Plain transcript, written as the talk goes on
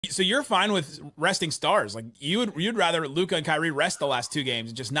So you're fine with resting stars. Like you'd rather Luka and Kyrie rest the last 2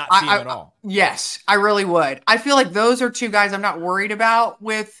 games and just not see them at all. Yes, I really would. I feel like those are two guys I'm not worried about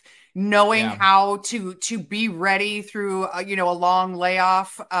with knowing how to be ready through a long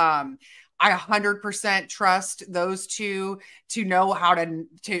layoff. I 100% trust those two to know how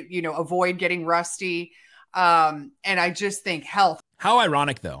to avoid getting rusty. And I just think health. How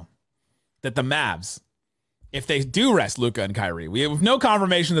ironic though that the Mavs, if they do rest Luka and Kyrie, we have no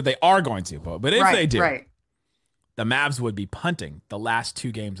confirmation that they are going to, but if they do, the Mavs would be punting the last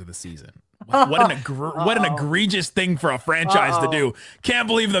 2 games of the season. What an egregious thing for a franchise to do. Can't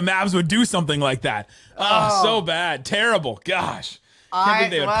believe the Mavs would do something like that. Oh, so bad. Terrible. Gosh. Can't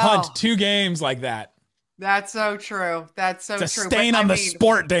believe they would punt 2 games like that. That's so true. That's so true. It's a stain on the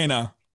sport, Dana.